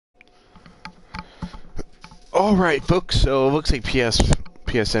Alright, folks, so it looks like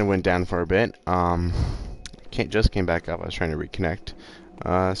PSN went down for a bit. Just came back up. I was trying to reconnect.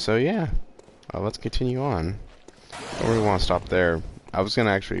 So yeah, let's continue on. Don't really want to stop there. I was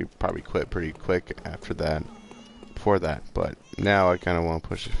gonna actually probably quit pretty quick after that, before that, but now I kind of want to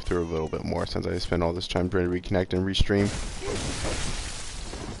push it through a little bit more since I spent all this time trying to reconnect and restream.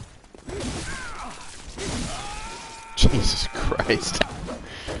 Jesus Christ.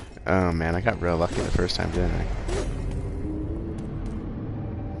 Oh man, I got real lucky the first time, didn't I?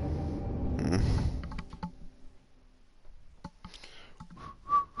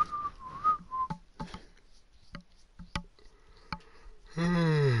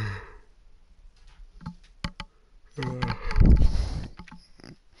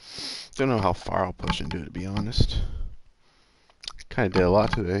 Don't know how far I'll push into it, to be honest. Kind of did a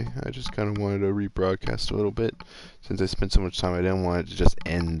lot today. I just kind of wanted to rebroadcast a little bit since I spent so much time. I didn't want it to just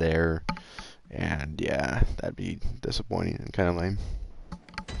end there, and yeah, that'd be disappointing and kind of lame.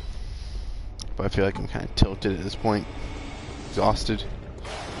 But I feel like I'm kind of tilted at this point, exhausted.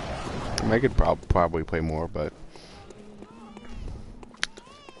 I could probably play more, but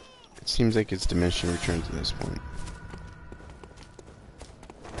it seems like it's diminishing returns at this point.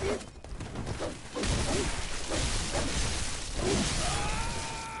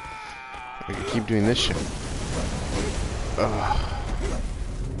 I could keep doing this shit. Ugh.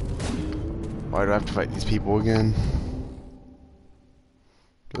 Why do I have to fight these people again?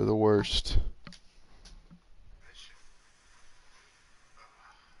 They're the worst.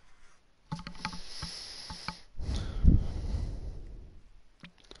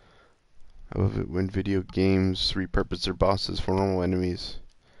 I love it when video games repurpose their bosses for normal enemies.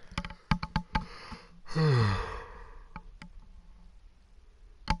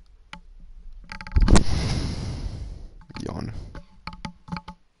 Yawn.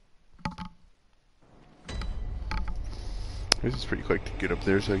 This is pretty quick to get up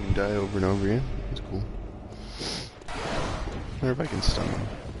there so I can die over and over again. That's cool. I wonder if I can stun him.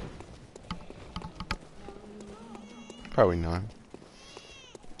 Probably not.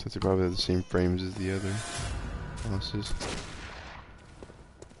 Since they probably have the same frames as the other bosses.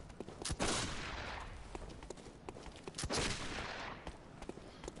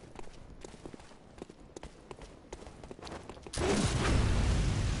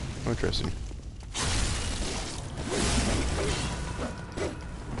 Oh, interesting.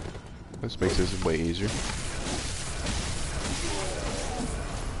 This makes this way easier.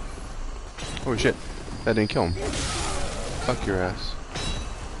 Oh shit, that didn't kill him. Fuck your ass.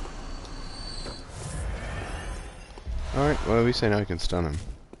 Alright, well at least I know I can stun him.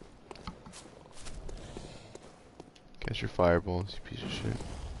 Catch your fireballs, you piece of shit.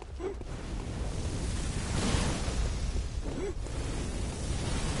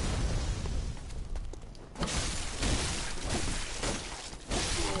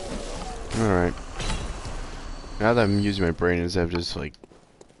 Alright. Now that I'm using my brain instead of just like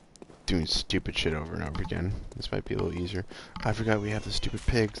doing stupid shit over and over again, this might be a little easier. I forgot we have the stupid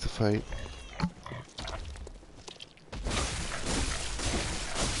pigs to fight.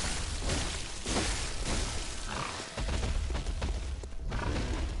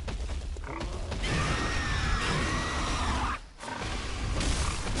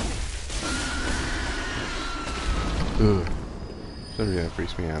 Ugh. Something that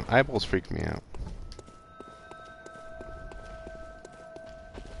freaks me out. Eyeballs freak me out.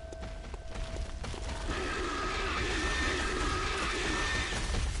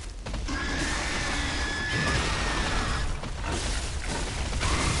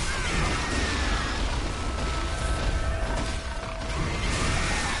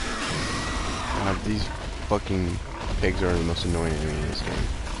 God, these fucking pigs are the most annoying enemy in this game.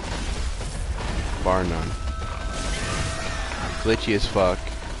 Bar none. Glitchy as fuck.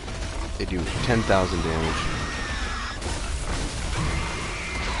 They do 10,000 damage.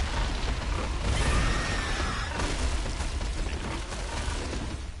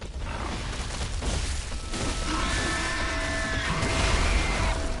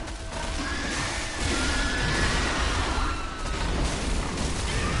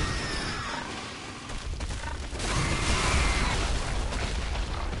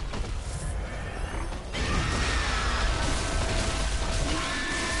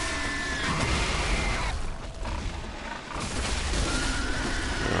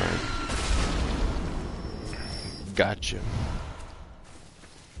 Gotcha.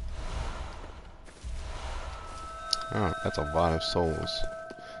 Oh, that's a lot of souls.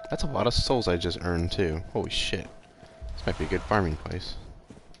 That's a lot of souls I just earned too. Holy shit. This might be a good farming place.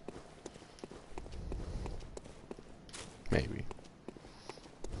 Maybe.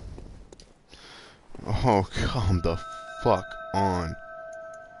 Oh, Oh, come the fuck on.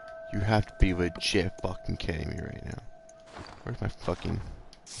 You have to be legit fucking kidding me right now. Where's my fucking...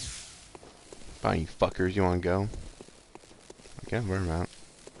 Fine, you fuckers, you wanna go? Okay, where am I at?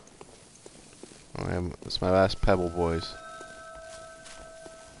 Oh, that's my last pebble, boys.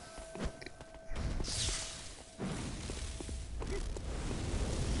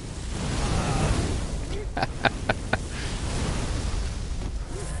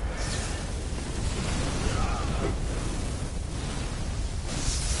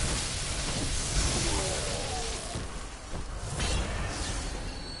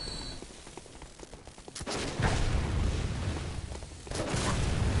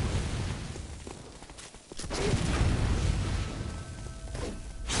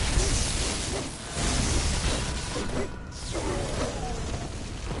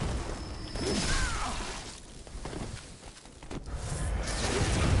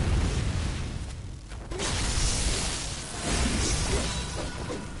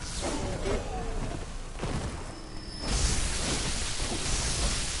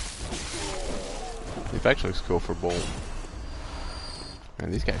 The effect looks cool for Bolt.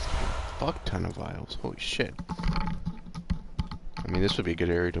 Man, these guys have a fuck ton of vials. Holy shit. I mean, this would be a good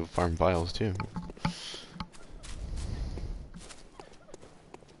area to farm vials, too.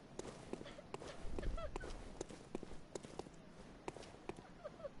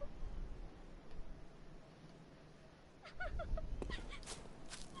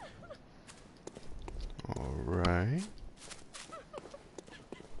 Alright.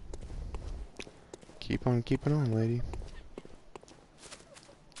 Keep on keeping on, lady.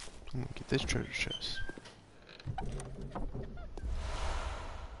 I'm gonna get this treasure chest.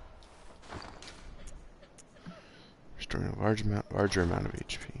 Restoring a larger amount of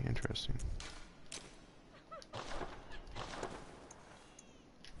HP. Interesting.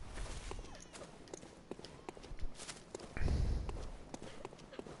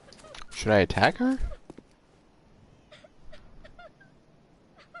 Should I attack her?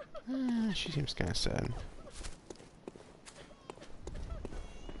 She seems kind of sad.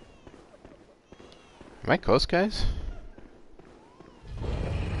 Am I close, guys?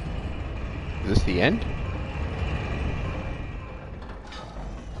 Is this the end?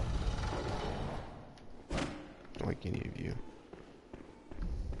 Don't like any of you.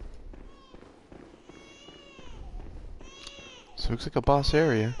 So it looks like a boss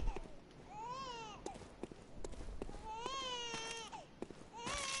area.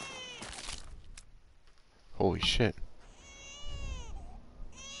 Holy shit.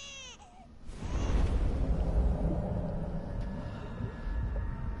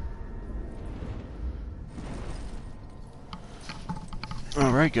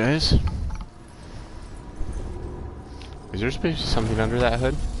 Alright, guys. Is there supposed to be something under that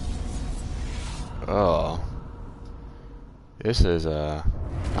hood? Oh. This is,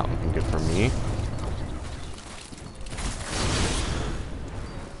 not looking good for me.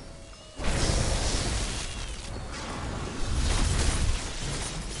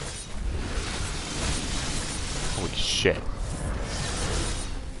 Holy shit.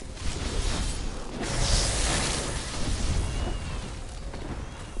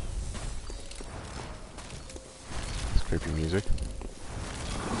 It's creepy music.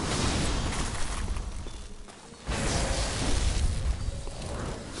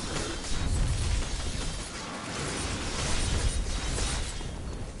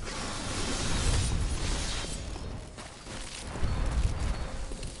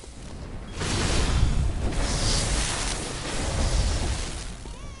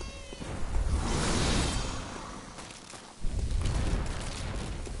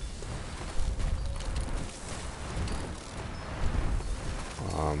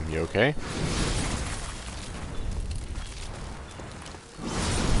 You okay?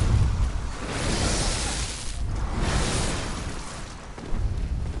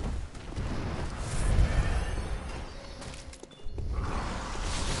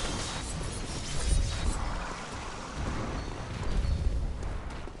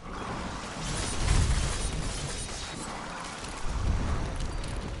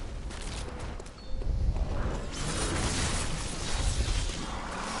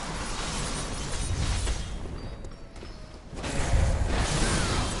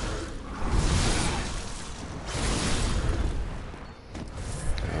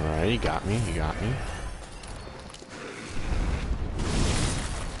 You got me, you got me.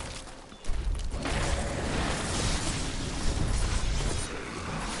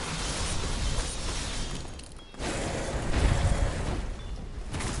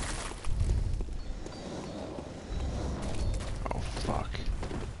 Oh, fuck.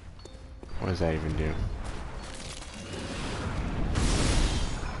 What does that even do?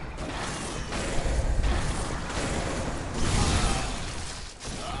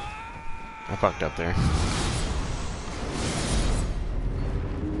 I fucked up there.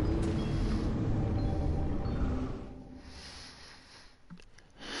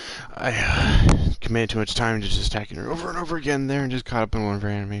 I committed too much time to just attacking her over and over again there and just caught up in one of her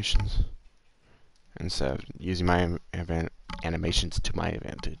animations. Instead of using my animations to my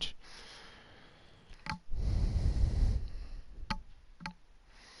advantage.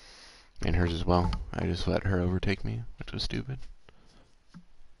 And hers as well. I just let her overtake me, which was stupid.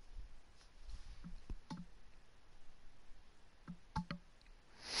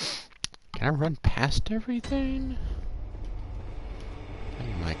 Can I run past everything?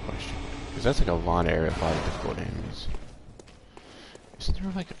 That's my question. Because that's like a lot of area of a lot of difficult enemies. Isn't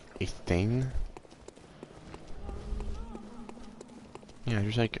there like a thing? Yeah,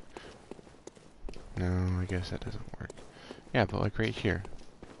 there's like... No, I guess that doesn't work. Yeah, but like right here.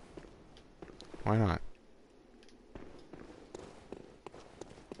 Why not?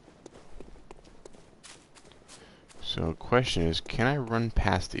 So the question is, can I run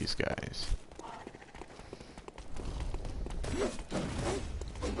past these guys?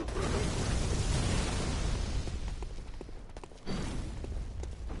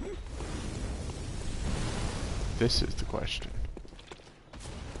 This is the question.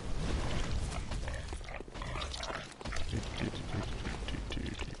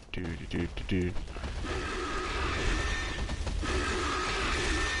 Can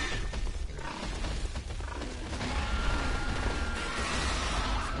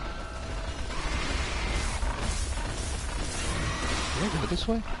I go this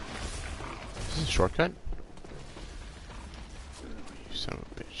way? Is this a shortcut? You son of a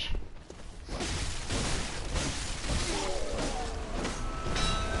bitch.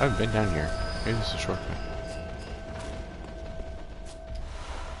 I haven't been down here. Maybe this is a shortcut.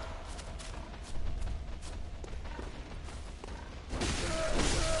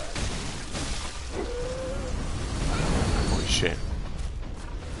 Holy shit.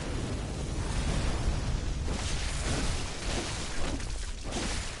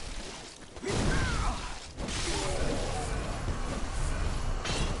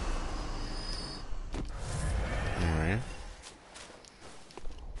 Alright.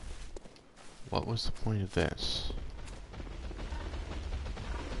 What was the point of this?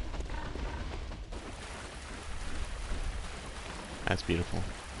 That's beautiful.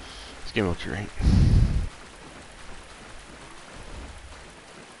 This game looks great.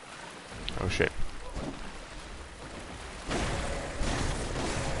 Oh shit.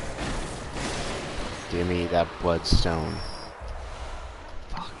 Give me that bloodstone.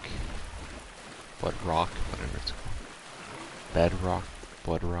 Fuck. Blood rock, whatever it's called. Bedrock,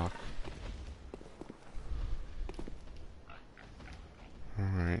 blood rock.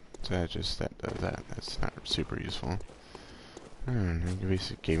 Alright, so that just that does that. That's not super useful. It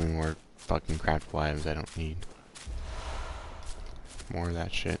basically gave me more fucking craftable items I don't need. More of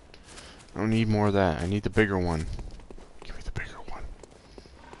that shit. I don't need more of that. I need the bigger one. Give me the bigger one.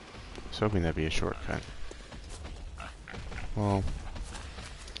 I was hoping that'd be a shortcut. Well,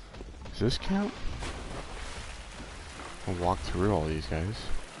 does this count? I'll walk through all these guys.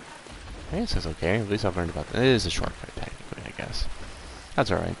 I guess that's okay. At least I've learned about that. It is a shortcut, technically, I guess.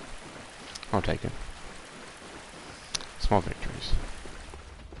 That's alright. I'll take it. Small victories.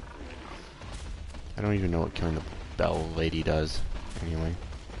 I don't even know what killing the bell lady does, anyway.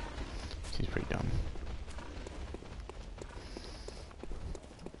 She's pretty dumb.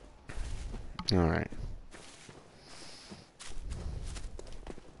 Alright.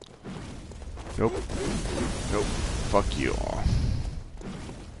 Nope. Nope. Fuck you all.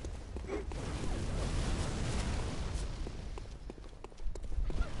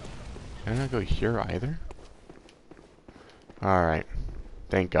 Can I not go here either? Alright.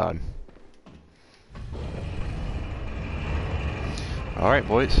 Thank God. Alright,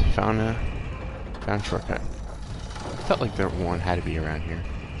 boys. Found a shortcut. Felt like there one had to be around here.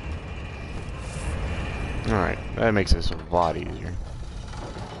 Alright. That makes this a lot easier.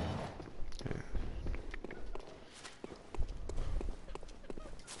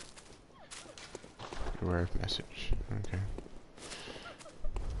 Beware of message. Okay.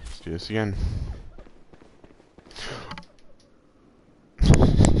 Let's do this again.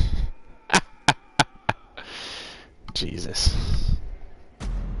 Jesus.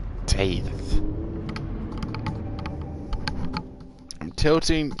 Teeth. I'm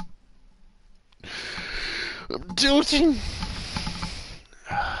tilting. I'm tilting.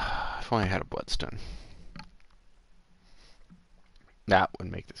 If only I had a bloodstone. That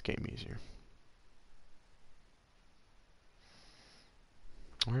would make this game easier.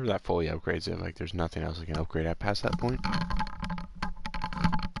 I wonder if that fully upgrades it, like there's nothing else I can upgrade at past that point.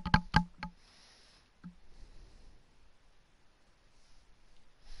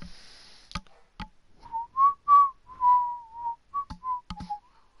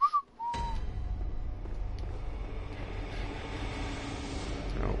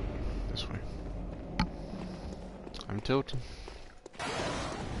 I'm tilting.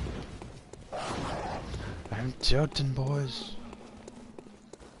 I'm tilting, boys.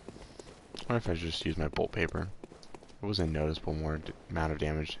 I wonder if I should just use my bolt paper. It was a noticeable more amount of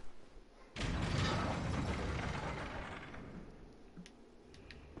damage.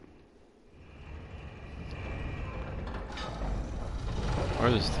 Or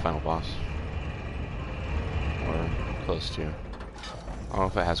is this the final boss? Or close to. I don't know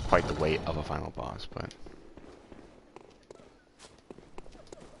if it has quite the weight of a final boss, but...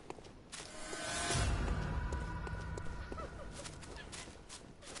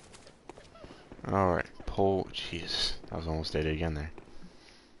 Alright, pull... Jeez, I was almost dead again there.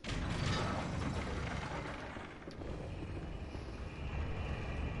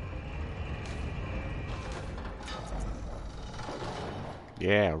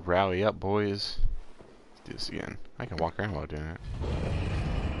 Yeah, rally up, boys. Let's do this again. I can walk around while doing it.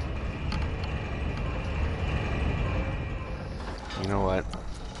 You know what?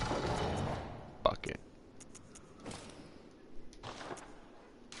 Fuck it.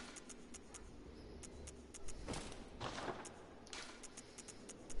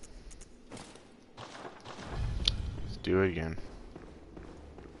 Let's do it again.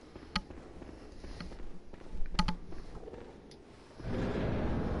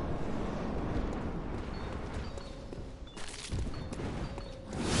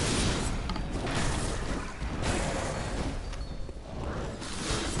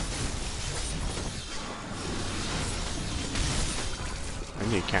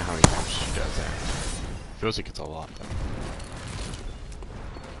 I need to count how many times she does that. Feels like it's a lot, though.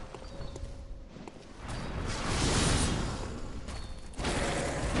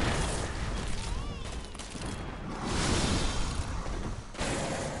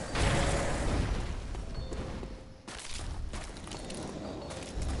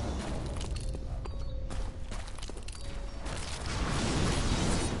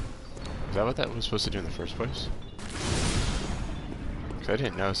 Is that what that was supposed to do in the first place? Because I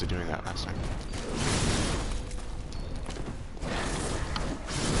didn't notice it doing that last time.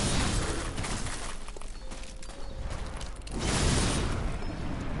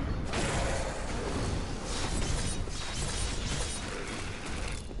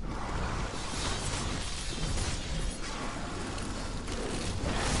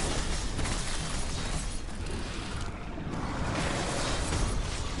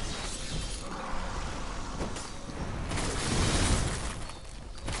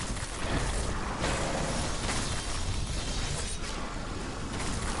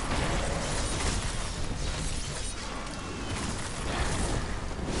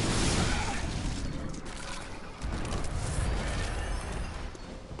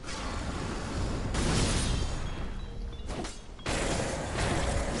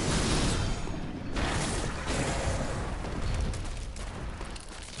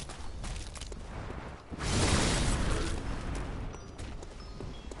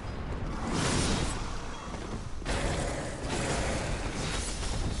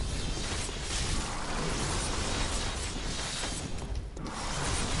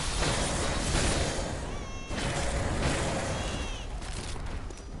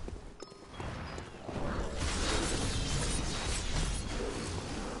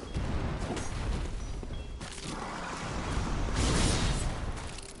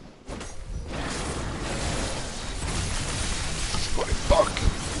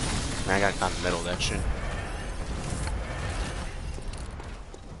 I got caught in the middle of that shit.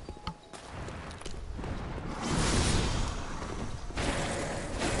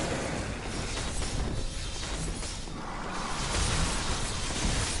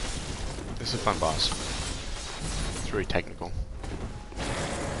 This is a fun boss. It's really technical.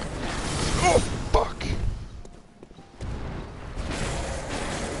 Oh, fuck!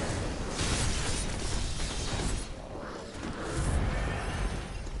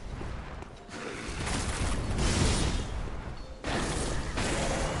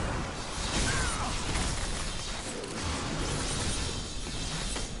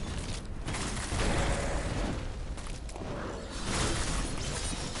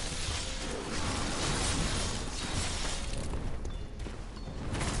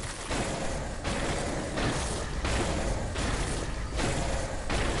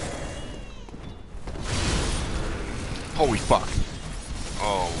 Holy fuck.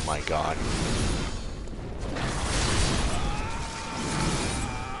 Oh my god.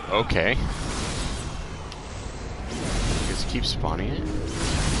 Okay. Just keep spawning it?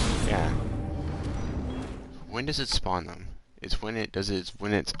 Yeah. When does it spawn them? It's when it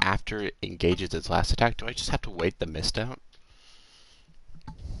when it's after it engages its last attack? Do I just have to wait the mist out?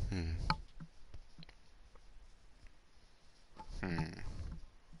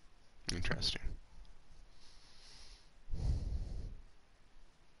 Interesting.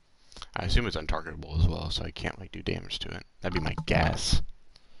 I assume it's untargetable as well, so I can't like do damage to it. That'd be my guess.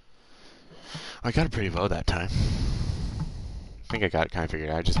 I got it pretty low that time. I think I got it kind of figured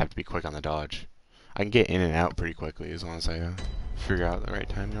out. I just have to be quick on the dodge. I can get in and out pretty quickly as long as I figure out the right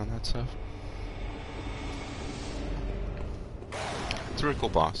timing on that stuff. It's a really cool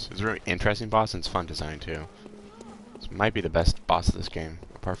boss. It's a really interesting boss, and it's fun design too. This might be the best boss of this game,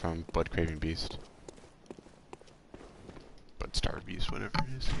 apart from Blood Craving Beast. Blood Starved Beast, whatever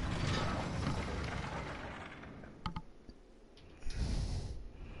it is.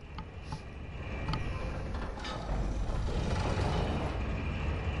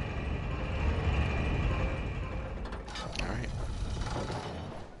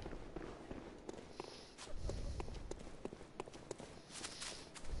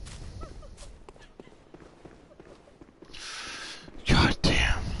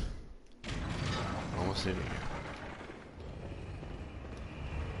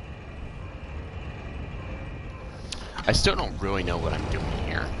 I still don't really know what I'm doing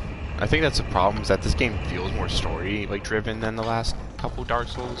here. I think that's the problem, is that this game feels more story driven than the last couple Dark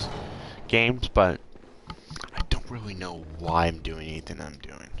Souls games, but I don't really know why I'm doing anything I'm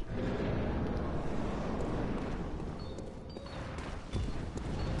doing.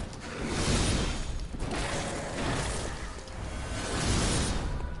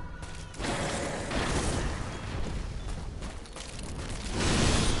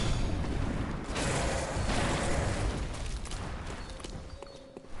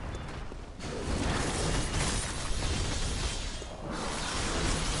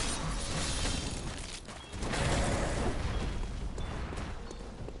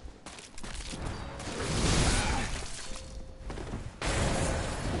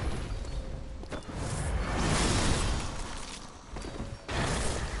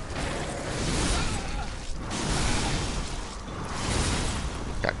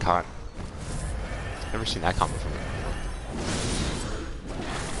 Got caught. Never seen that combo from him before.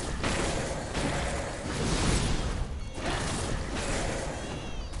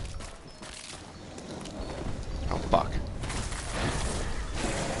 Oh, fuck.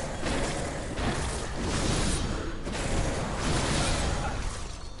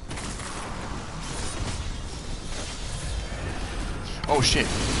 Oh shit.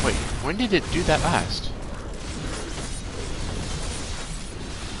 Wait, when did it do that last?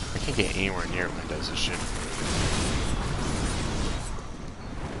 I can't get anywhere near it when it does this shit.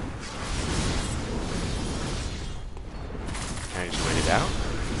 Can I just wait it out?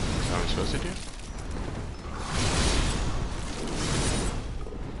 Is that what I'm supposed to do?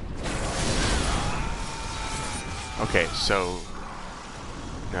 Okay, so...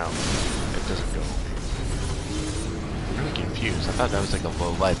 No, it doesn't go. I'm really confused. I thought that was like a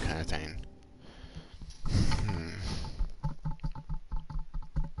low life kind of thing.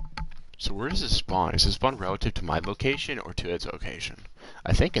 So where does it spawn? Is it spawn relative to my location or to its location?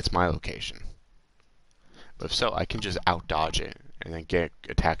 I think it's my location. But if so, I can just out-dodge it and then get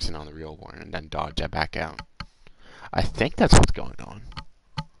attacks in on the real one and then dodge it back out. I think that's what's going on.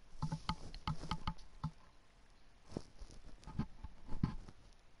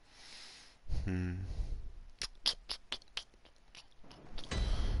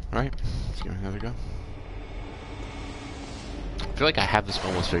 Alright, let's give it another go. I feel like I have this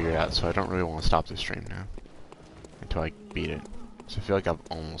almost figured out, so I don't really want to stop the stream now until I beat it. So I feel like I've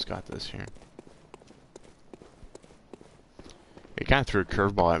almost got this here. It kind of threw a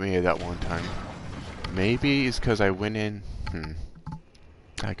curveball at me at that one time. Maybe it's because I went in...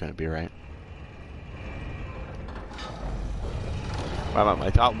 That couldn't be right. Well,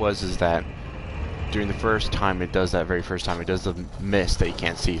 my thought was that during the first time it does that very first time, it does the mist that you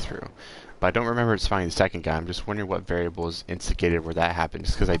can't see through. But I don't remember it's finding the second guy. I'm just wondering what variables instigated where that happened.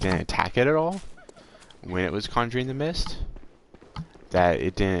 Just because I didn't attack it at all when it was conjuring the mist, that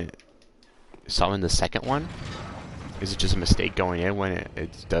it didn't summon the second one? Is it just a mistake going in when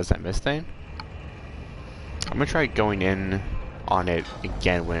it does that mist thing? I'm going to try going in on it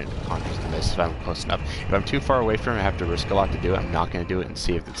again when it conjures the mist if I'm close enough. If I'm too far away from it, I have to risk a lot to do it. I'm not going to do it and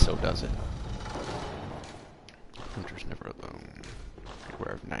see if it still does it. Hunter's never alone.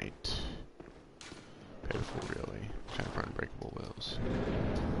 Beware of night. Pitiful, really. Kind of unbreakable wills.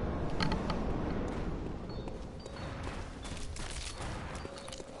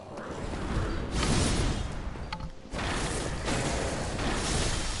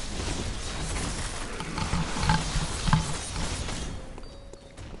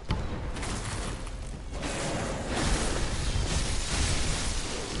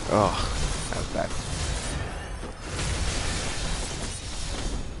 Oh, that was bad.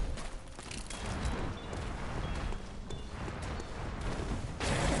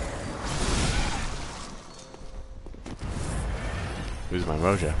 Losing my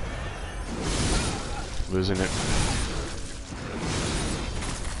mojo. Losing it.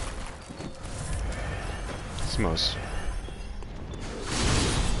 Smos.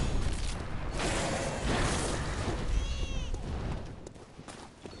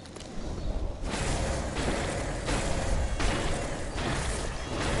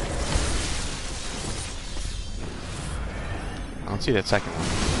 I don't see that second one.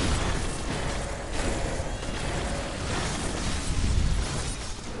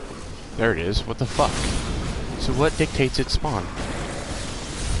 There it is. What the fuck? So what dictates its spawn?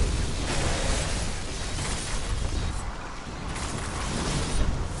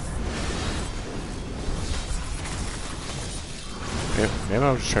 Maybe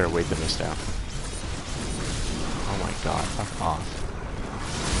I'll just try to wait the mist out. Oh my god, fuck off.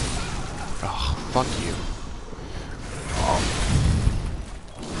 Oh, fuck you. Oh.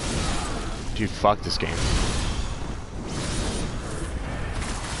 Dude, fuck this game.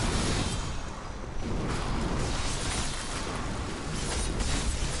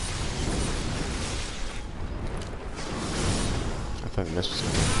 I thought the mist was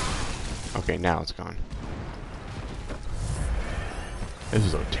gone. Okay, now it's gone. This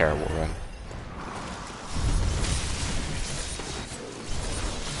is a terrible run.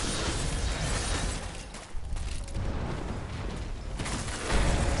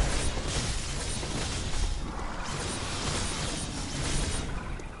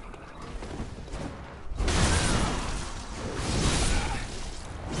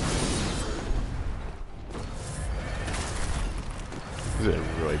 This is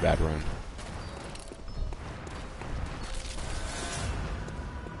a really bad run.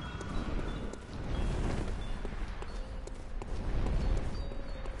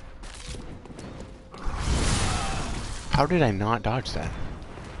 How did I not dodge that?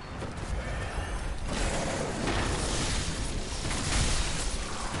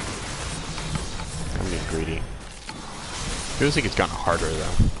 I'm getting greedy. Feels like it's gotten harder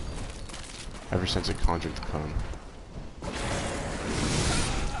though. Ever since it conjured the cone.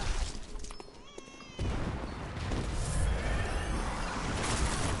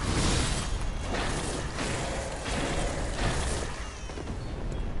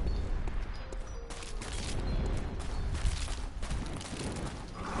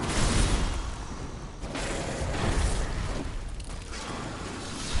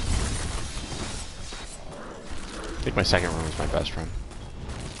 I think my second run was my best run.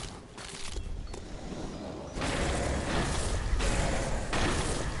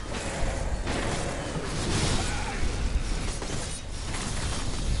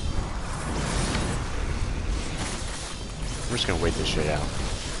 We're just gonna wait this shit out.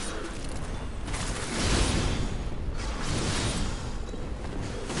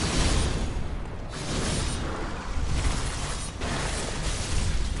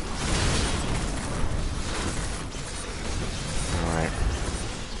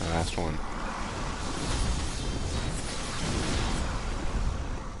 Last one.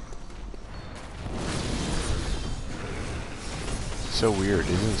 So weird, it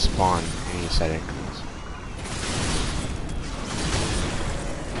doesn't spawn any set increments.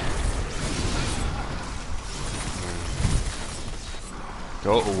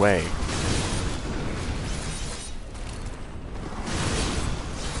 Go away.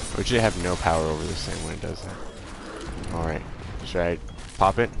 We should have no power over this thing when it does that. Alright, should I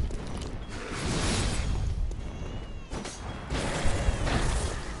pop it?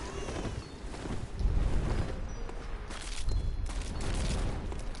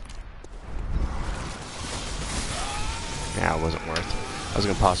 Yeah, it wasn't worth it. I was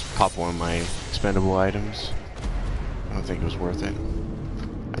gonna pop one of my expendable items. I don't think it was worth it.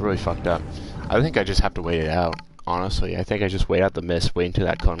 I really fucked up. I think I just have to wait it out. Honestly, I think I just wait out the mist, wait until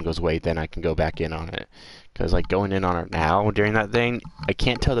that cone goes away, then I can go back in on it. Because like going in on it now during that thing, I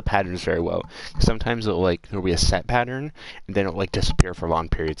can't tell the patterns very well. Sometimes it'll like there'll be a set pattern, and then it'll like disappear for long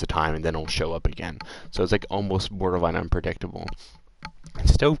periods of time, and then it'll show up again. So it's like almost borderline unpredictable. It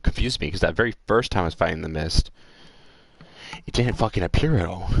still confused me because that very first time I was fighting the mist, it didn't fucking appear at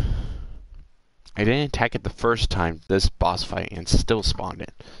all. I didn't attack it the first time this boss fight and still spawned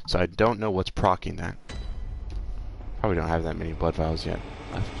it. So I don't know what's proccing that. Probably don't have that many blood vials yet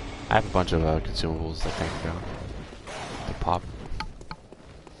left. I have a bunch of consumables that can go to pop.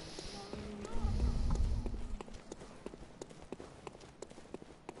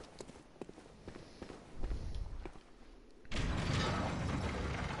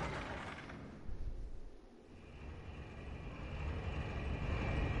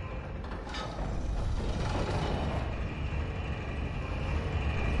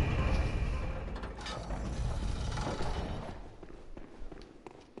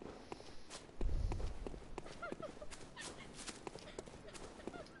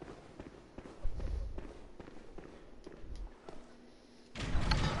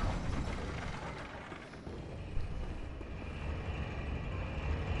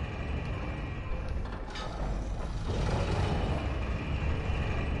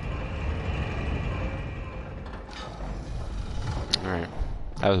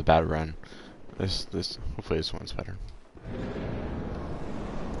 That was a bad run. Hopefully this one's better.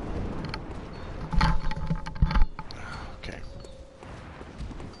 Okay.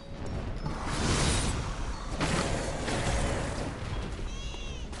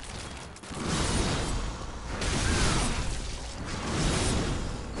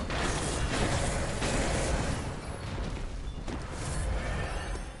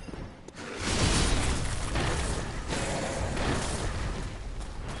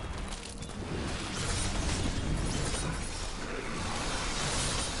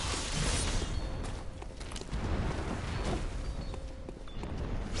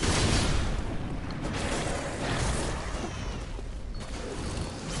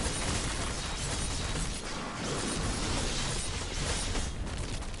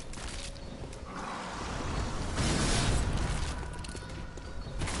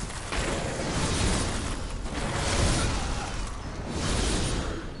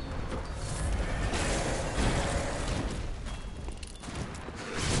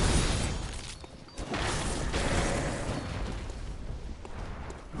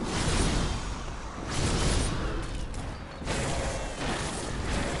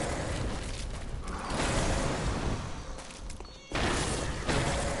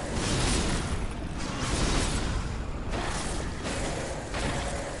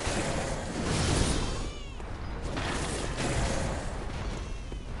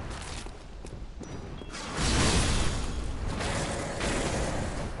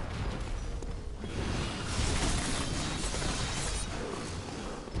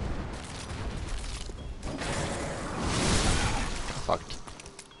 Fucked.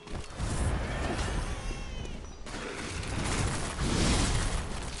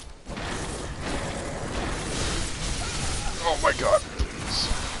 Oh my god, please.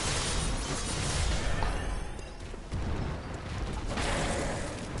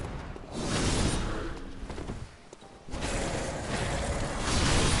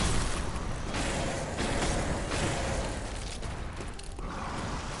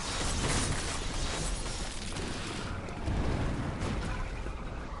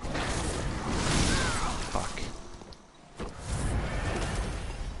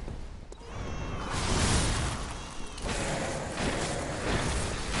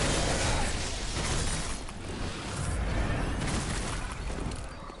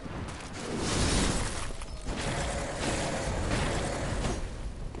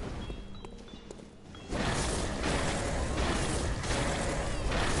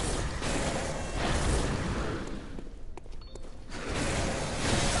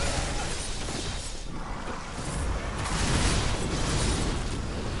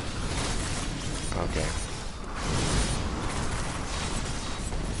 Okay.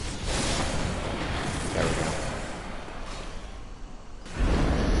 There we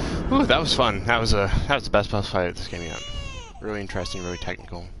go. Ooh, that was fun. That was the best boss fight of this game yet. Really interesting, really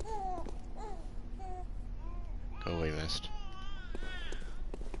technical. Go away, Mist.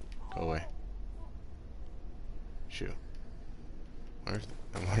 Go away. Shoot. I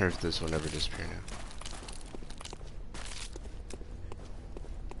wonder if this will never disappear now.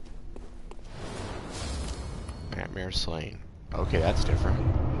 Nightmare Slain. Okay, that's different.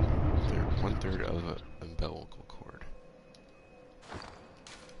 1/3 of an umbilical cord.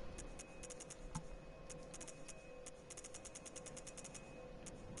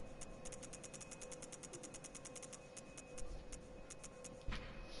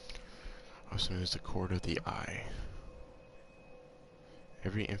 Also known as the cord of the eye.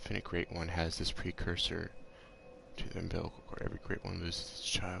 Every infinite great one has this precursor to the umbilical cord. Every great one loses its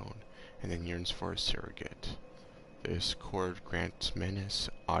child and then yearns for a surrogate. This cord grants Menace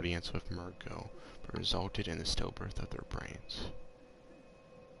audience with Murgo, but resulted in the stillbirth of their brains.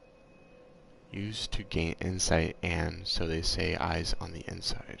 Used to gain insight and, so they say, eyes on the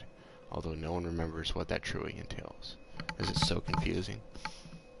inside, although no one remembers what that truly entails. This is so confusing.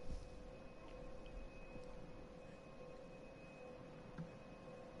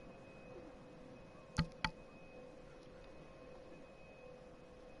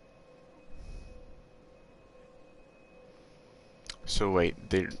 So wait,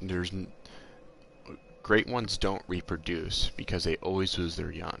 there's great ones don't reproduce because they always lose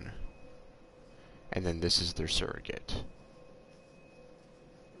their young. And then this is their surrogate.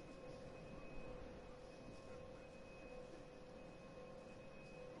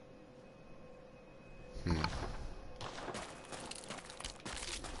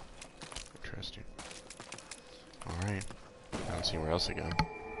 Interesting. Alright. I don't see where else to go.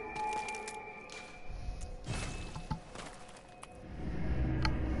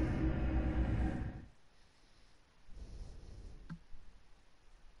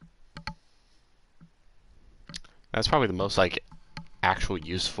 That's probably the most like actual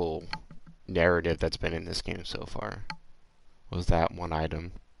useful narrative that's been in this game so far. Was that one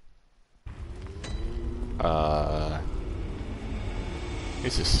item? The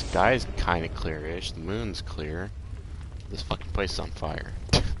sky's kind of clearish. The moon's clear. This fucking place is on fire.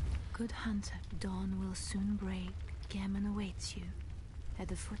 Good hunter, dawn will soon break. Gammon awaits you at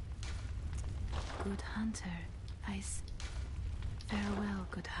the foot. Good hunter, farewell,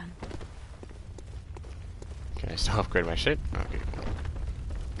 good hunter. Can I still upgrade my shit? Okay, cool.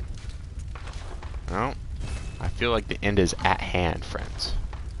 Well, I feel like the end is at hand, friends.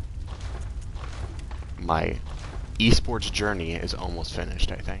 My esports journey is almost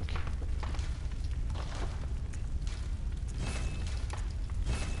finished, I think.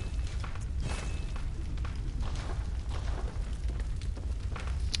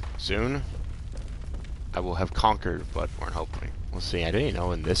 Soon, I will have conquered Bloodborne, hopefully. We'll see. I didn't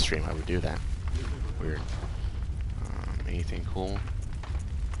know in this stream I would do that. Weird. Anything cool?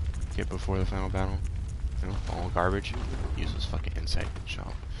 Get before the final battle? No? All garbage? Useless fucking insect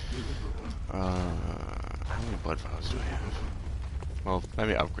shop. How many blood vials do I have? Well, let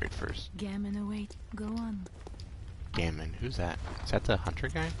me upgrade first. Gammon await. Go on. Gammon. Who's that? Is that the hunter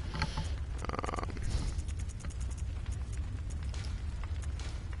guy?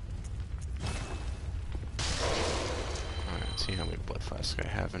 Alright, let's see how many blood flasks I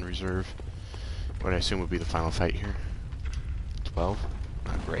have in reserve. What I assume would be the final fight here. 12?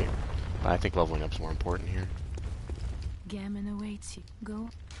 Not great. But I think leveling up's more important here. Gammon awaits you. Go.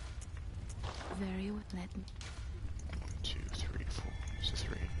 Very well. Let me. 1, 2, 3, 4. This is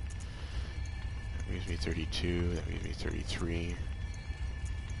 3. That gives me 32. That gives me 33.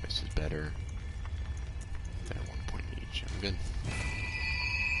 This is better. That 1 point each. I'm good.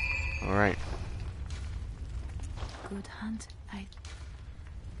 Alright. Good hunter.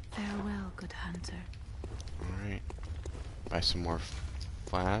 Farewell, good hunter. Alright. Buy some more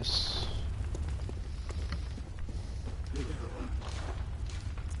flasks.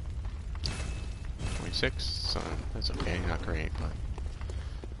 So that's okay, not great, but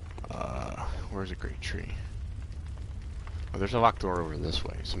where's a great tree? Oh, there's a locked door over this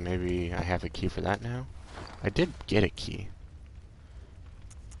way, so maybe I have a key for that now? I did get a key.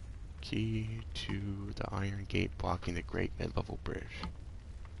 Key to the iron gate blocking the great mid-level bridge.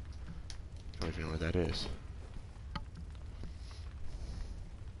 I don't even know what that is.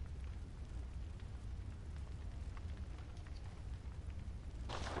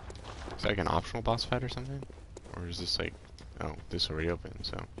 Is that like an optional boss fight or something? Or is this like... Oh, this already opened,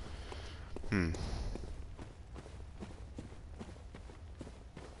 so...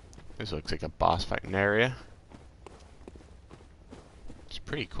 This looks like a boss fighting area. It's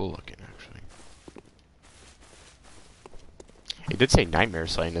pretty cool looking, actually. It did say Nightmare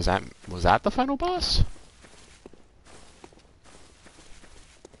Slaying. Was that the final boss?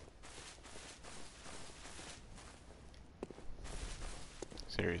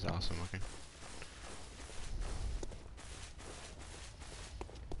 This area is awesome looking.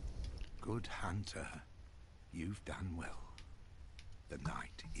 Good hunter, you've done well. The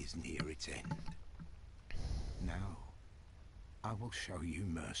night is near its end. Now, I will show you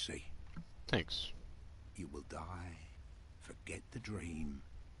mercy. Thanks. You will die, forget the dream,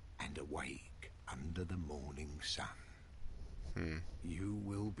 and awake under the morning sun. You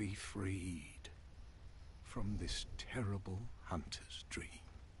will be freed from this terrible hunter's dream.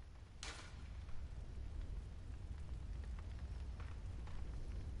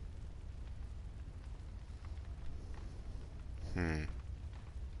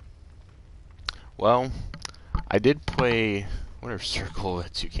 Well, I did play... What if circle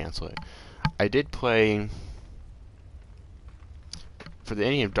lets you cancel it? I did play... For the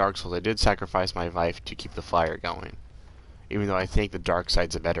ending of Dark Souls, I did sacrifice my life to keep the fire going. Even though I think the dark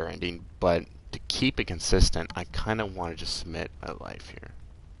side's a better ending, but to keep it consistent, I kind of want to just submit my life here.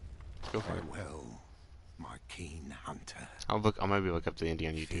 Let's go for it. Farewell, my keen hunter. I'll maybe look up the ending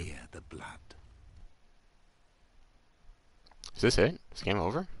on YouTube. Fear the blood. Is this it? Is game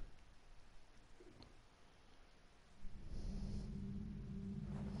over?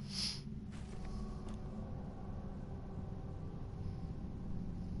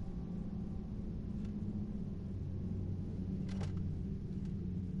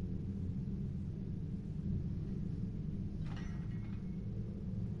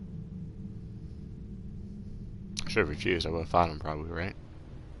 Should have refused. I would have fought him probably, right?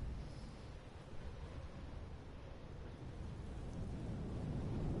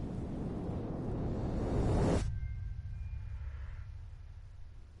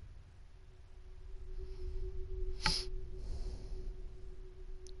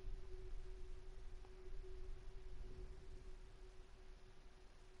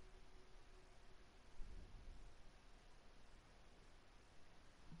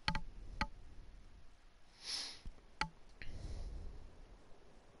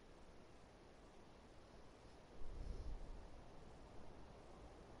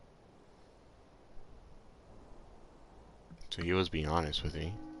 So he was being honest with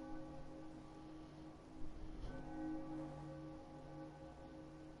me.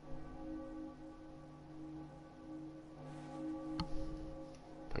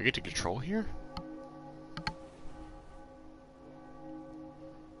 Do I get to control here?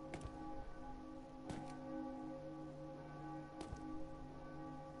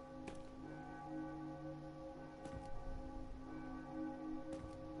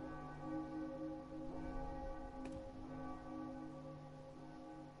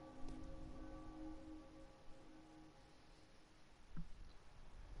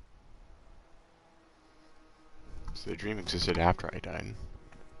 So the dream existed after I died.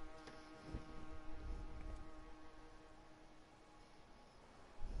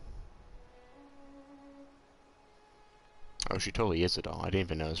 Oh, she totally is a doll. I didn't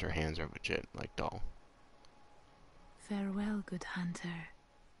even notice her hands are legit, like doll. Farewell, good hunter.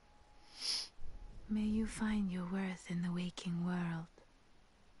 May you find your worth in the waking world.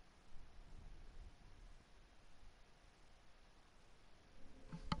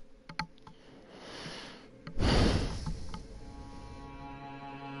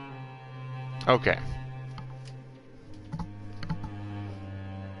 Okay.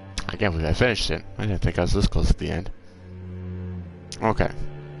 I can't believe I finished it. I didn't think I was this close at the end. Okay.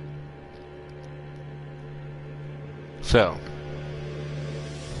 So.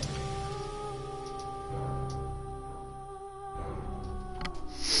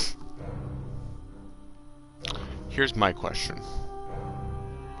 Here's my question.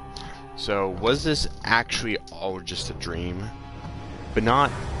 So, was this actually all just a dream? But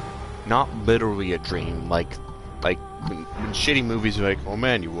not literally a dream, like when shitty movies are like, oh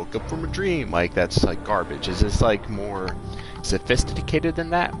man, you woke up from a dream, like that's like garbage. Is this like more sophisticated than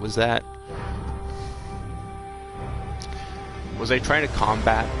that? Was I trying to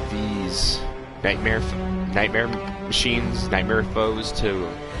combat these nightmare machines, nightmare foes to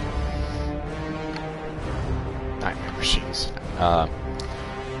nightmare machines?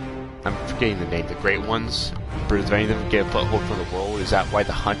 I'm forgetting the name. The Great Ones. Preventing them to get a foothold for the world. Is that why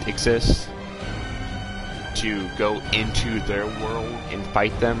the hunt exists? To go into their world and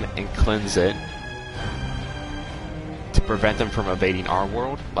fight them and cleanse it. To prevent them from invading our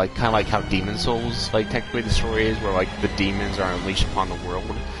world. Like, kind of like how Demon Souls, like, technically the story is, where, like, the demons are unleashed upon the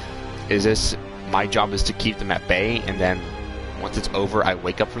world. Is this, my job is to keep them at bay, and then, once it's over, I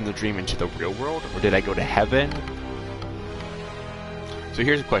wake up from the dream into the real world? Or did I go to heaven? So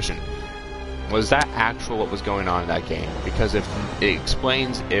here's a question. Was that actual what was going on in that game? Because if it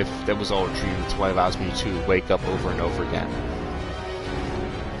explains if that was all a dream, that's why it allows me to wake up over and over again.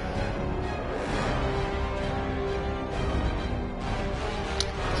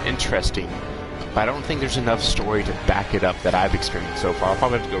 It's interesting, but I don't think there's enough story to back it up that I've experienced so far. I'll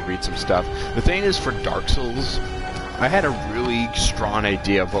probably have to go read some stuff. The thing is, for Dark Souls, I had a really strong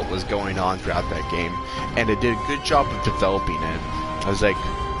idea of what was going on throughout that game, and it did a good job of developing it. I was like,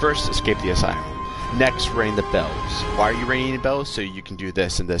 first, escape the asylum. Next, ring the bells. Why are you ringing the bells? So you can do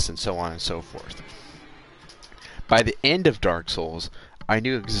this, and so on and so forth. By the end of Dark Souls, I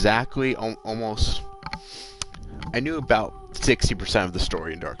knew exactly, I knew about 60% of the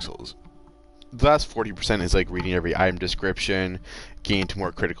story in Dark Souls. The last 40% is like reading every item description, getting into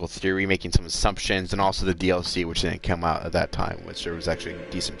more critical theory, making some assumptions, and also the DLC, which didn't come out at that time, which there was actually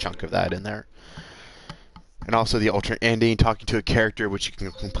a decent chunk of that in there. And also the alternate ending, talking to a character which you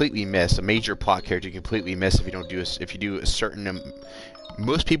can completely miss, a major plot character you completely miss if you don't do if you do a certain.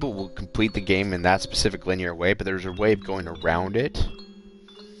 Most people will complete the game in that specific linear way, but there's a way of going around it,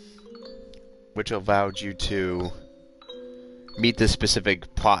 which allowed you to meet this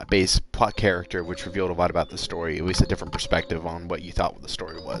specific plot character, which revealed a lot about the story, at least a different perspective on what you thought the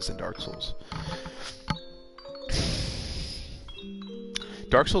story was in Dark Souls.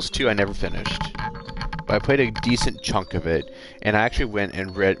 Dark Souls 2 I never finished. I played a decent chunk of it, and I actually went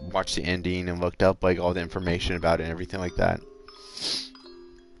and watched the ending and looked up like all the information about it and everything like that.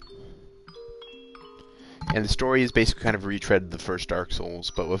 And the story is basically kind of retread the first Dark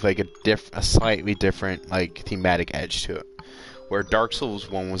Souls, but with like a slightly different like thematic edge to it. Where Dark Souls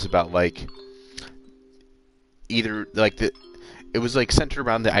 1 was about like either like it was like centered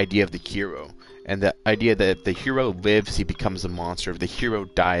around the idea of the hero. And the idea that if the hero lives, he becomes a monster. If the hero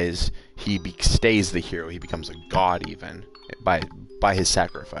dies, he stays the hero. He becomes a god, even by his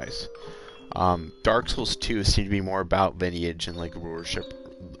sacrifice. Dark Souls 2 seemed to be more about lineage and like rulership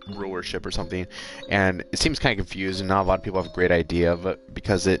or something. And it seems kind of confused, and not a lot of people have a great idea of it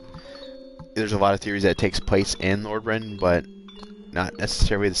because there's a lot of theories that it takes place in Lordran, but not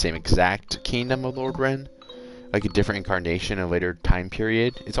necessarily the same exact kingdom of Lordran. like a different incarnation, a later time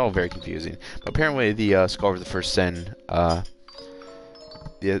period. It's all very confusing. But apparently, the Skull of the First Sin,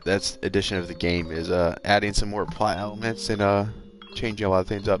 that's edition of the game is adding some more plot elements and changing a lot of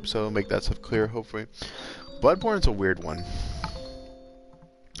things up. So it'll make that stuff clear, hopefully. Bloodborne's a weird one.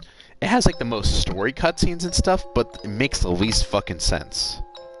 It has like the most story cutscenes and stuff, but it makes the least fucking sense.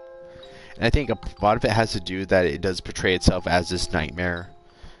 And I think a lot of it has to do that it does portray itself as this nightmare.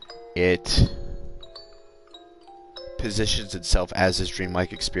 It positions itself as this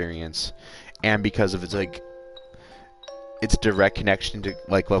dreamlike experience, and because of its direct connection to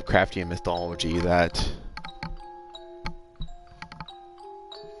like Lovecraftian mythology, that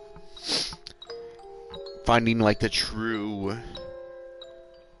finding like the true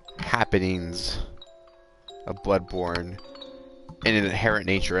happenings of Bloodborne and an inherent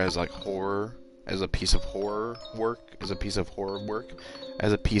nature as like horror, as a piece of horror work, as a piece of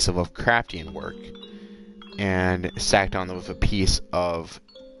Lovecraftian work, and stacked on with a piece of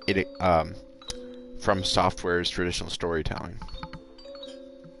it from Software's traditional storytelling.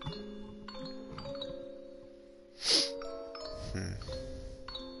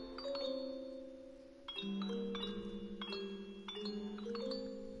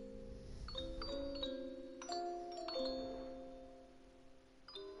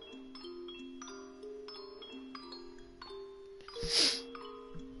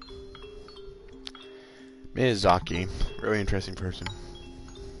 Miyazaki, really interesting person.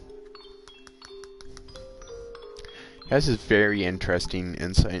 He has this very interesting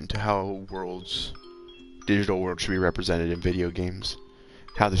insight into how digital worlds should be represented in video games.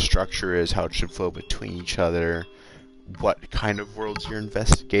 How the structure is, how it should flow between each other, what kind of worlds you're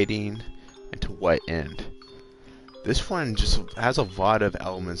investigating, and to what end. This one just has a lot of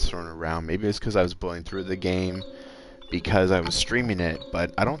elements thrown around. Maybe it's because I was blowing through the game, because I was streaming it,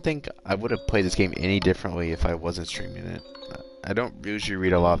 but I don't think I would have played this game any differently if I wasn't streaming it. I don't usually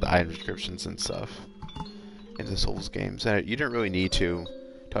read a lot of the item descriptions and stuff in the Souls games, and you don't really need to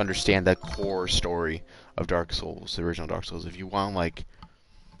understand that core story of Dark Souls, the original Dark Souls. If you want, like,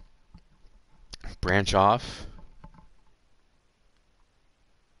 branch off,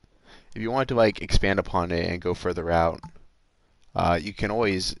 if you want to, like, expand upon it and go further out, you can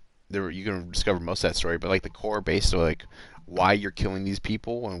always... you can discover most of that story, but like the core base of like why you're killing these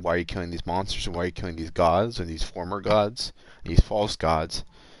people and why you're killing these monsters and why you're killing these gods and these former gods, these false gods,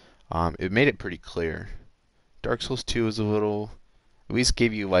 it made it pretty clear. Dark Souls 2 is a little, at least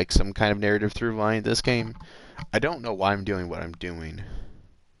gave you like some kind of narrative through line. This game, I don't know why I'm doing what I'm doing,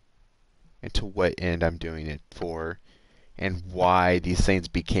 and to what end I'm doing it for, and why these things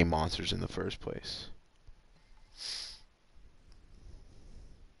became monsters in the first place.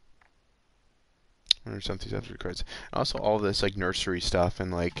 Or something after cards. Also, all this like nursery stuff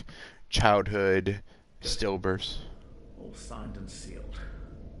and like childhood stillbirths. All signed and sealed.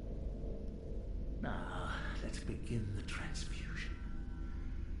 Now, let's begin the transfusion.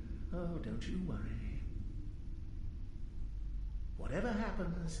 Oh, don't you worry. Whatever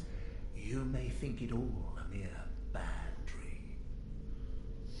happens, you may think it all a mere bad dream.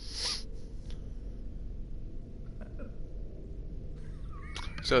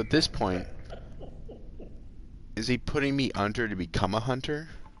 So at this point, is he putting me under to become a hunter?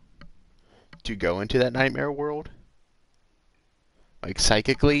 To go into that nightmare world? Like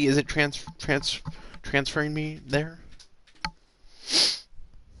psychically, is it transferring me there?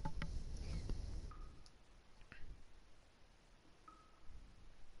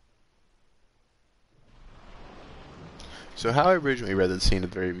 So how I originally read the scene at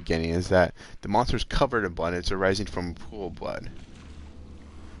the very beginning is that the monster's covered in blood and it's arising from a pool of blood,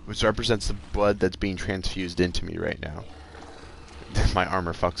 which represents the blood that's being transfused into me right now. My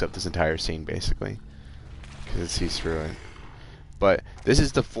armor fucks up this entire scene, basically, because it sees through it. But this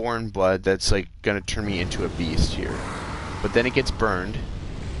is the foreign blood that's, like, gonna turn me into a beast here. But then it gets burned,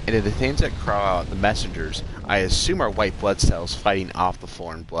 and the things that crawl out, the messengers, I assume are white blood cells fighting off the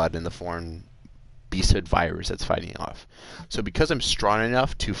foreign blood and the foreign beasthood virus that's fighting off. So because I'm strong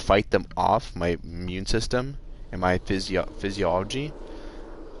enough to fight them off, my immune system and my physiology,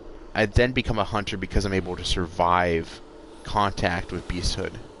 I then become a hunter because I'm able to survive contact with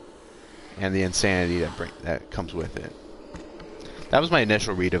beasthood and the insanity that comes with it. That was my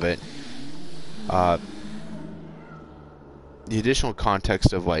initial read of it. The additional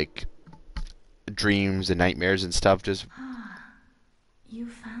context of like dreams and nightmares and stuff just... You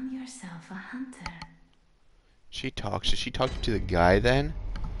found yourself a hunter. She talks. Is she talking to the guy then?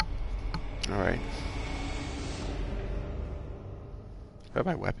 Alright. Do I have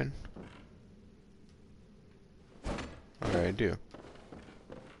my weapon? Alright, I do.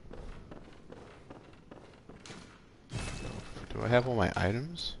 Do I have all my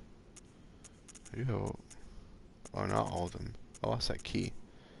items? I do have... Oh, not all of them. I lost that key.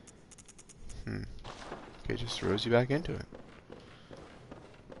 Okay, just throws you back into it.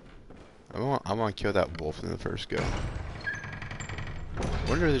 I want to kill that wolf in the first go. I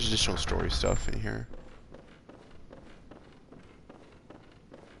wonder if there's additional story stuff in here.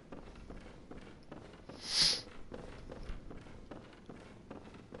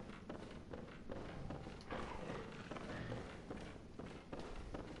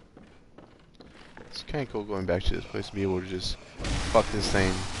 It's kind of cool going back to this place to be able to just fuck this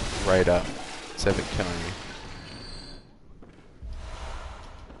thing right up instead of it killing me.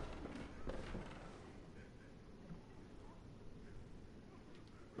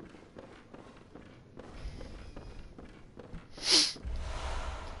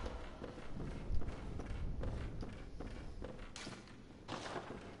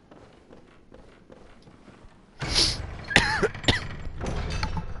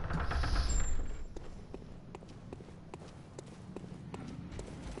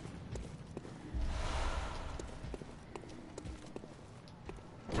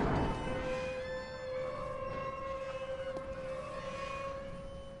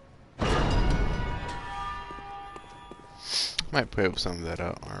 Might play with some of that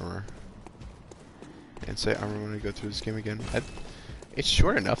armor. Insight armor when I go through this game again. It's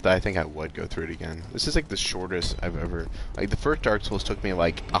short enough that I think I would go through it again. This is like the shortest I've ever... Like the first Dark Souls took me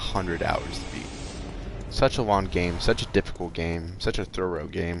like 100 hours to beat. Such a long game, such a difficult game, such a thorough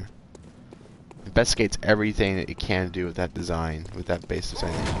game. It investigates everything that it can do with that design, with that base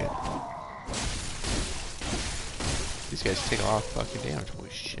design that you get. These guys take a lot of fucking damage, holy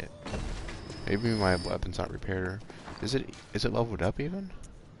shit. Maybe my weapon's not repaired. Is it leveled up even?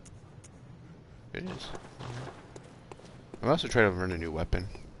 It is. I'm also trying to learn a new weapon.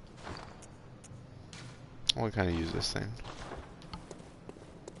 I want to kind of use this thing.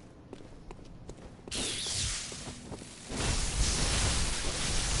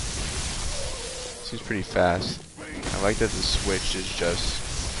 Seems pretty fast. I like that the switch is just...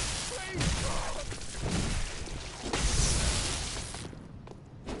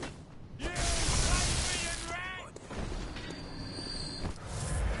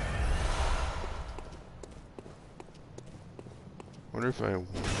 I wonder if I want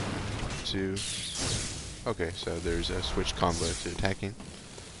to... Okay, so there's a switch combo to attacking.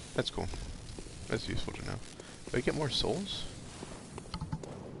 That's cool. That's useful to know. Do I get more souls?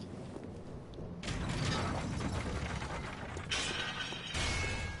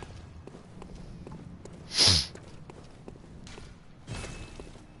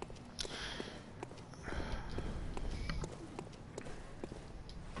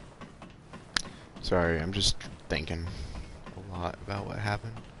 Sorry, I'm just thinking a lot about what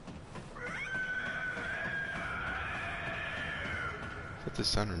happened. Is that the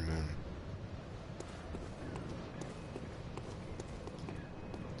sun or moon?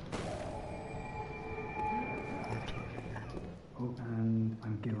 Oh, and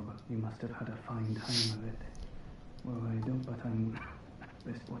I'm Gilbert. You must have had a fine time of it. Well, I don't, but I'm...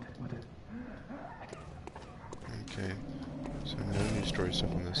 What? Okay. So no new story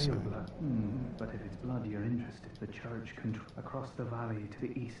stuff on this Pale side. blood. But if it's blood you're interested, the church across the valley to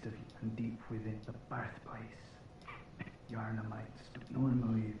the east of you and deep within the birthplace. Yarnamites.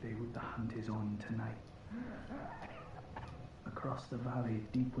 Normally the hunt is on tonight. Across the valley,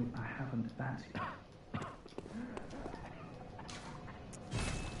 deep within... I haven't... That's...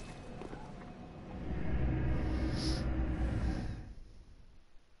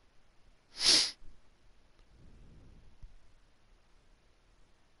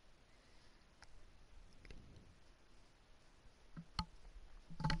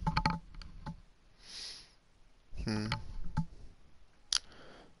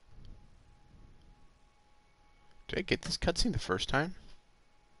 Did I get this cutscene the first time?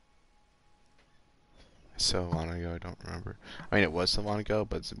 So long ago, I don't remember. I mean, it was so long ago,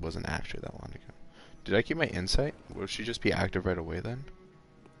 but it wasn't actually that long ago. Did I keep my insight? Will she just be active right away then?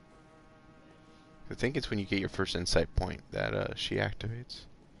 I think it's when you get your first insight point that she activates.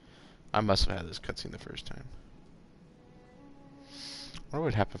 I must have had this cutscene the first time. I wonder what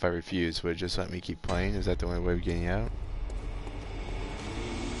would happen if I refused. Would it just let me keep playing? Is that the only way of getting out?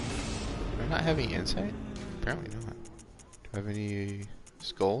 Am I not having insight? Apparently not. Do I have any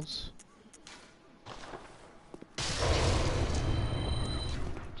skulls?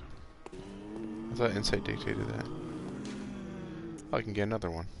 I thought insight dictated that. Oh, I can get another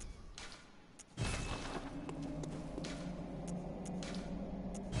one.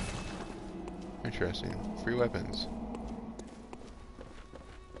 Interesting. Free weapons.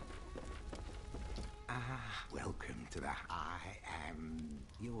 Ah, welcome to the High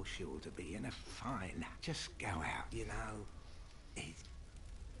fine. Just go out, you know. It's...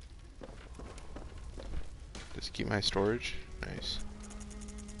 Just keep my storage. Nice.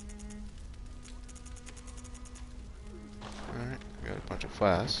 Alright, I got a bunch of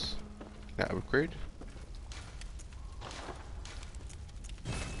flasks. Can I upgrade?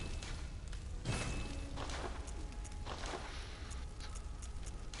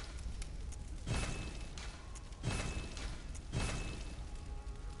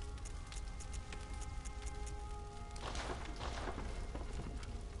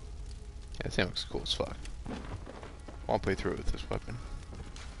 Yeah, this thing looks cool as fuck. I won't play through it with this weapon.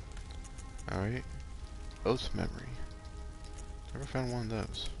 Alright. Oath memory. Never found one of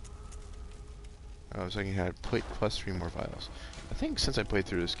those. I was thinking I had plate plus 3 more vials. I think since I played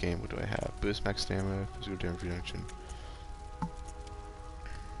through this game, what do I have? Boost max stamina, physical damage reduction.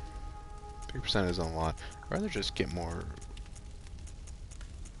 3% is a lot. I'd rather just get more.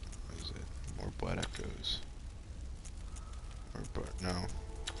 What is it? More blood echoes. Or no,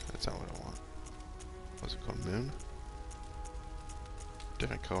 that's not what I want. What's it called? Moon?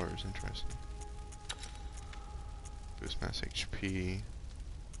 Different colors, interesting. Boost mass HP.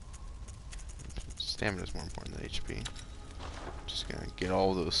 Stamina is more important than HP. Just gonna get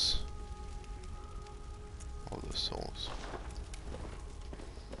all those souls.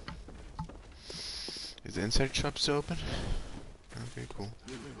 Is the inside shop still open? Okay, cool.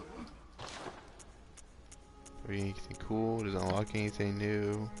 Anything cool? Does it unlock anything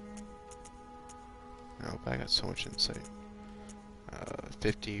new? Nope, I got so much insight.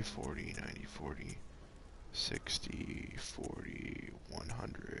 50, 40, 90, 40, 60, 40,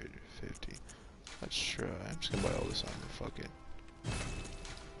 100, 50. Let's try. I'm just gonna buy all this armor, fuck it.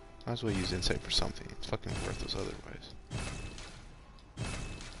 Might as well use insight for something. It's fucking worthless otherwise.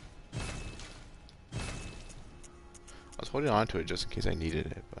 I was holding on to it just in case I needed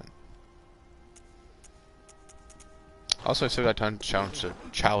it, but... Also, I still got tons of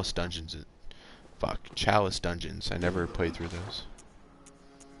Chalice dungeons. Fuck, Chalice dungeons. I never played through those.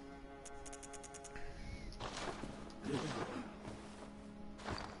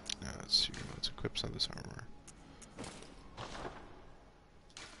 Let's see, let's equip some of this armor.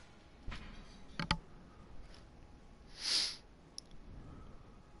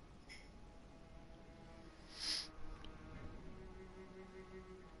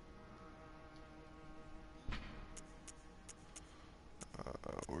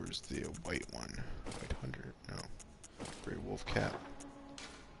 Where's the white one? White hunter? No. Grey wolf cap.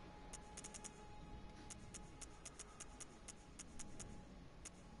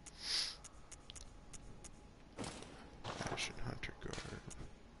 Ashen hunter guard.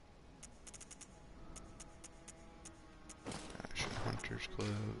 Ashen hunter's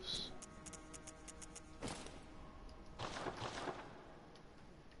gloves.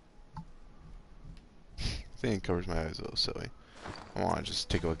 I think it covers my eyes a little silly. I want to just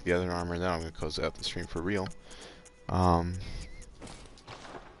take a look at the other armor, and then I'm going to close out the stream for real. Yeah,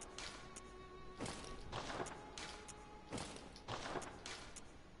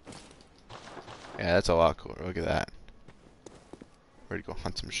 that's a lot cooler. Look at that. Ready to go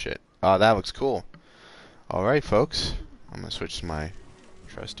hunt some shit. Oh, that looks cool. Alright, folks. I'm going to switch to my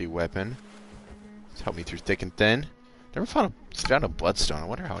trusty weapon. It's helped me through thick and thin. Never found a bloodstone. I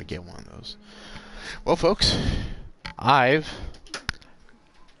wonder how I get one of those. Well, folks, I've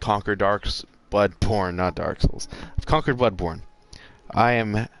conquered Bloodborne, not Dark Souls. I've conquered Bloodborne. I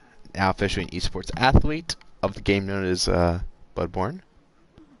am now officially an esports athlete of the game known as Bloodborne.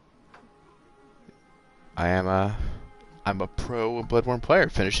 I'm a pro Bloodborne player.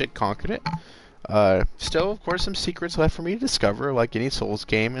 Finished it, conquered it. Still, of course, some secrets left for me to discover, like any Souls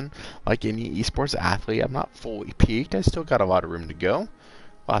game and like any esports athlete. I'm not fully peaked. I still got a lot of room to go.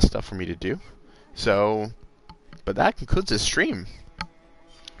 A lot of stuff for me to do. So, but that concludes this stream.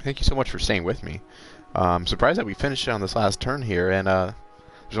 Thank you so much for staying with me. I'm surprised that we finished it on this last turn here, and there's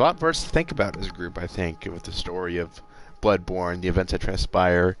a lot for us to think about as a group, I think, with the story of Bloodborne, the events that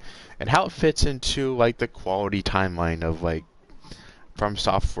transpire, and how it fits into, like, the quality timeline of, like, From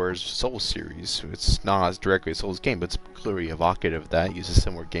Software's Souls series. It's not as directly a Souls game, but it's clearly evocative of that, uses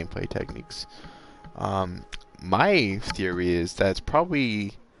similar gameplay techniques. My theory is that it's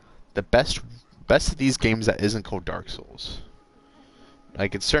probably the best of these games that isn't called Dark Souls.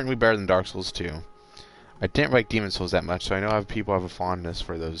 Like, it's certainly better than Dark Souls 2. I didn't like Demon Souls that much, so I know people have a fondness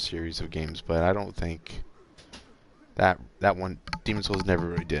for those series of games, but I don't think that one, Demon Souls, never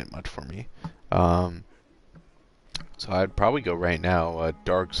really did much for me. So I'd probably go right now,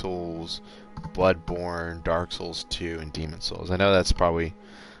 Dark Souls, Bloodborne, Dark Souls 2, and Demon Souls. I know that's probably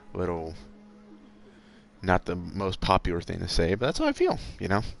a little not the most popular thing to say, but that's how I feel, you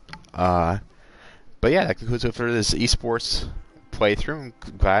know? But yeah, that concludes it for this esports playthrough.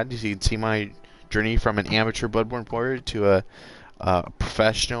 I'm glad you can see my journey from an amateur Bloodborne player to a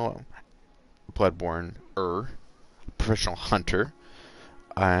professional Bloodborne professional hunter,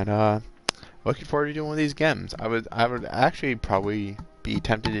 and looking forward to doing one of these games. I would actually probably be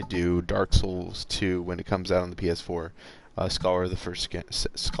tempted to do Dark Souls 2 when it comes out on the PS4, Scholar of the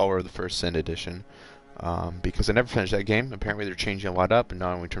First Sin edition, because I never finished that game. Apparently they're changing a lot up, and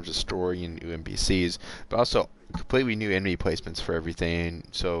not only in terms of story and new NPCs, but also completely new enemy placements for everything.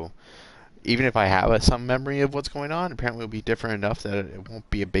 So even if I have some memory of what's going on, apparently it'll be different enough that it won't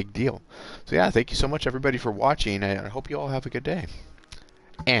be a big deal. So yeah, thank you so much everybody for watching, and I hope you all have a good day.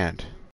 And